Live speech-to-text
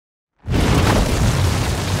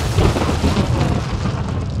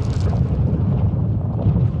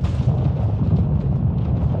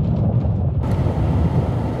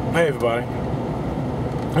everybody.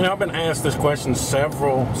 You know, I've been asked this question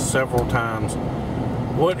several times.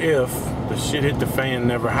 What if the shit hit the fan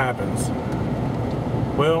never happens?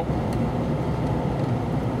 Well,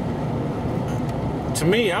 to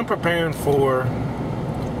me, I'm preparing for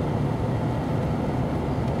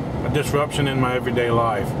a disruption in my everyday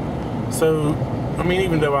life. So, I mean,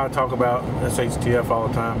 even though I talk about SHTF all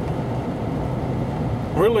the time,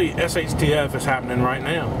 really SHTF is happening right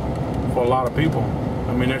now for a lot of people.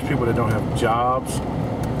 I mean, there's people that don't have jobs,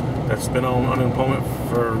 that's been on unemployment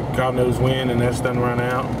for God knows when, and that's done run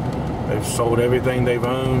out. They've sold everything they've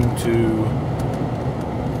owned to,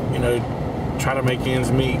 you know, try to make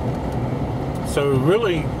ends meet. So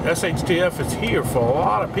really, SHTF is here for a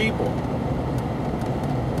lot of people.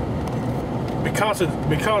 Because it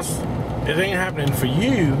ain't happening for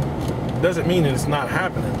you, doesn't mean that it's not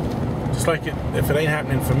happening. Just like if it ain't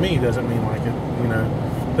happening for me, doesn't mean like it, you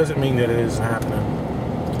know, doesn't mean that it isn't happening.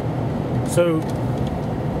 So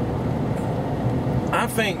I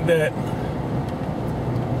think that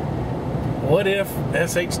what if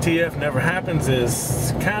SHTF never happens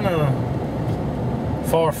is kind of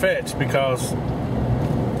far-fetched, because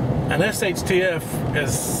an SHTF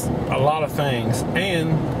is a lot of things,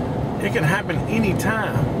 and it can happen any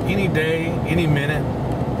time, any day, any minute.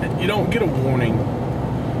 You don't get a warning.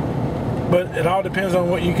 But it all depends on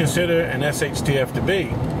what you consider an SHTF to be.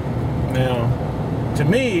 Now, to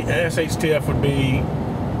me, an SHTF would be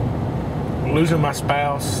losing my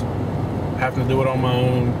spouse, having to do it on my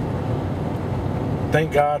own.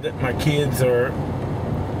 Thank God that my kids are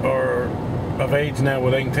of age now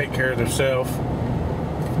where they can take care of themselves.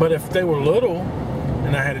 But if they were little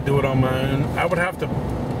and I had to do it on my own, I would have to,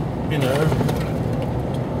 you know,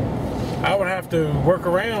 I would have to work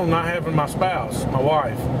around not having my spouse, my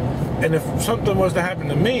wife. And if something was to happen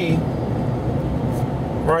to me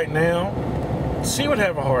right now, she would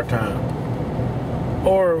have a hard time.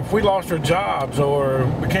 Or if we lost our jobs or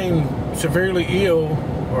became severely ill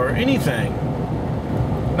or anything,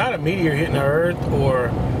 not a meteor hitting the earth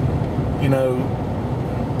or, you know,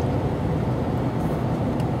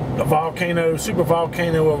 a volcano, super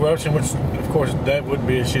volcano eruption, which of course that would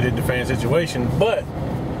be a shit hit the fan situation, but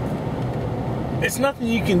it's nothing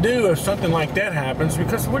you can do if something like that happens,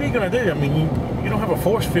 because what are you going to do? I mean, you don't have a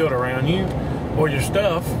force field around you or your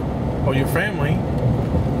stuff or your family.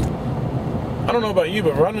 I don't know about you,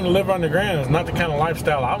 but running to live underground is not the kind of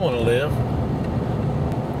lifestyle I want to live.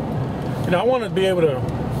 You know, I want to be able to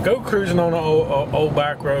go cruising on an old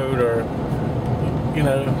back road, or, you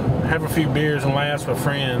know, have a few beers and laughs with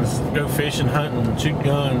friends, go fishing, hunting, shoot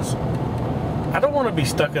guns. I don't want to be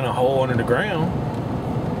stuck in a hole under the ground.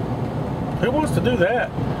 Who wants to do that?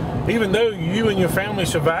 Even though you and your family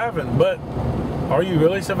surviving, but are you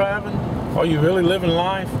really surviving? Are you really living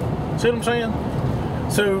life? See what I'm saying?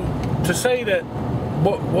 So to say that,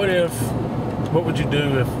 what would you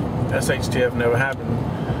do if SHTF never happened?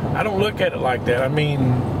 I don't look at it like that. I mean,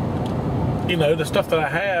 you know, the stuff that I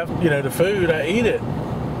have, you know, the food, I eat it.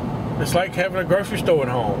 It's like having a grocery store at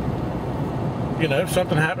home. You know, if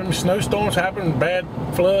something happens, snowstorms happen, bad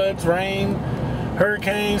floods, rain,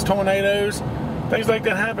 hurricanes, tornadoes, things like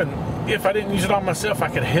that happen. If I didn't use it on myself, I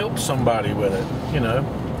could help somebody with it. You know,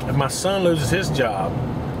 if my son loses his job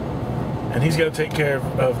and he's got to take care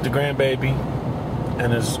of the grandbaby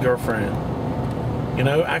and his girlfriend, you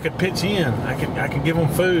know, I could pitch in. I could give them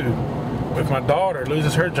food. If my daughter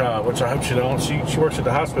loses her job, which I hope she don't, she works at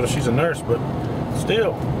the hospital, she's a nurse, but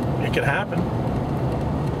still, it could happen.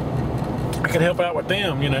 I can help out with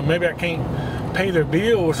them. You know, maybe I can't pay their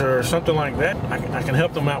bills or something like that. I can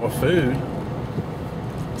help them out with food.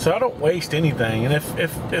 So I don't waste anything. And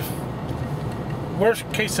if worst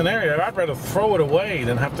case scenario, I'd rather throw it away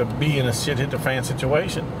than have to be in a shit hit the fan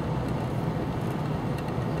situation.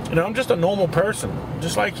 You know, I'm just a normal person,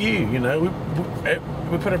 just like you. You know,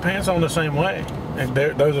 we put our pants on the same way. And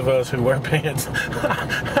those of us who wear pants,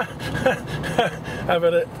 I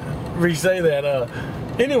better re-say that.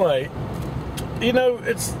 Anyway, you know,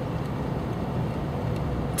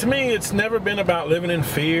 to me, it's never been about living in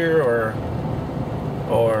fear or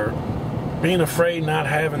being afraid not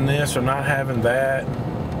having this or not having that.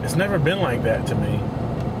 It's never been like that to me.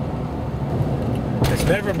 It's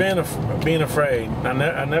never been being afraid. I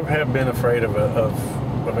never have been afraid of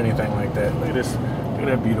anything like that. Look at this. Look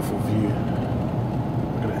at that beautiful view.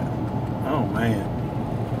 Look at that. Oh man.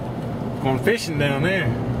 Going fishing down there.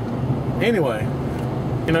 Anyway,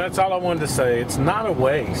 you know, that's all I wanted to say. It's not a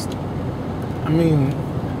waste. I mean,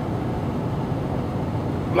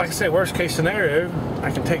 like I said, worst case scenario,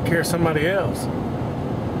 I can take care of somebody else.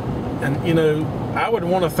 And you know, I would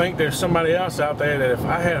want to think there's somebody else out there that if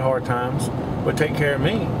I had hard times would take care of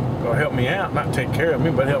me. or help me out. Not take care of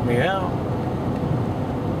me, but help me out.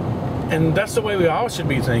 And that's the way we all should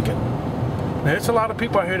be thinking. Now, there's a lot of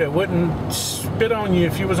people out here that wouldn't spit on you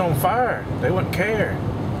if you was on fire. They wouldn't care.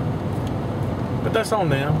 But that's on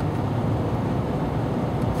them.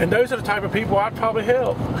 And those are the type of people I'd probably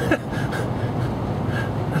help.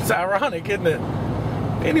 It's ironic, isn't it?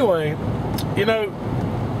 Anyway, you know,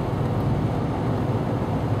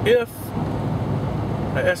 if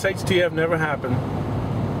a SHTF never happened,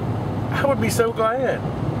 I would be so glad.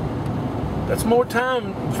 That's more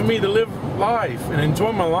time for me to live life and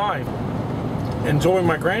enjoy my life, enjoy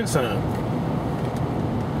my grandson.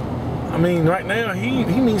 I mean, right now he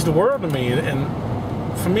means the world to me, and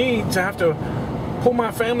for me to have to pull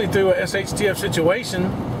my family through a SHTF situation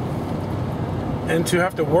and to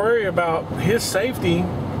have to worry about his safety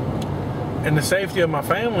and the safety of my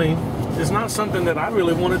family is not something that I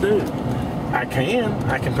really want to do. I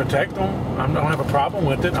can protect them. I don't have a problem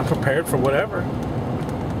with it. I'm prepared for whatever.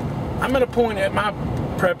 I'm at a point at my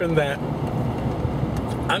prepping that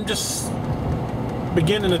I'm just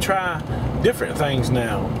beginning to try different things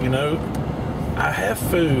now. You know, I have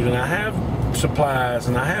food and I have supplies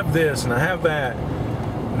and I have this and I have that.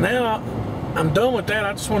 Now I'm done with that.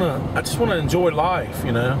 I just want to enjoy life,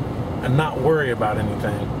 you know, and not worry about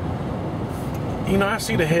anything. You know, I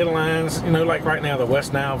see the headlines, you know, like right now, the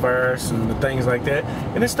West Nile virus and the things like that.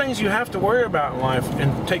 And it's things you have to worry about in life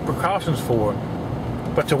and take precautions for.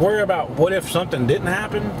 But to worry about what if something didn't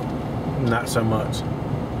happen, not so much.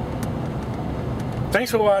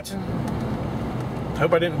 Thanks for watching.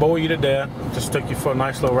 Hope I didn't bore you to death. Just took you for a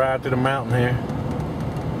nice little ride through the mountain here.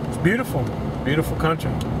 It's beautiful, beautiful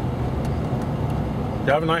country.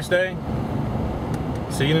 Y'all have a nice day.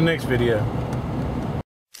 See you in the next video.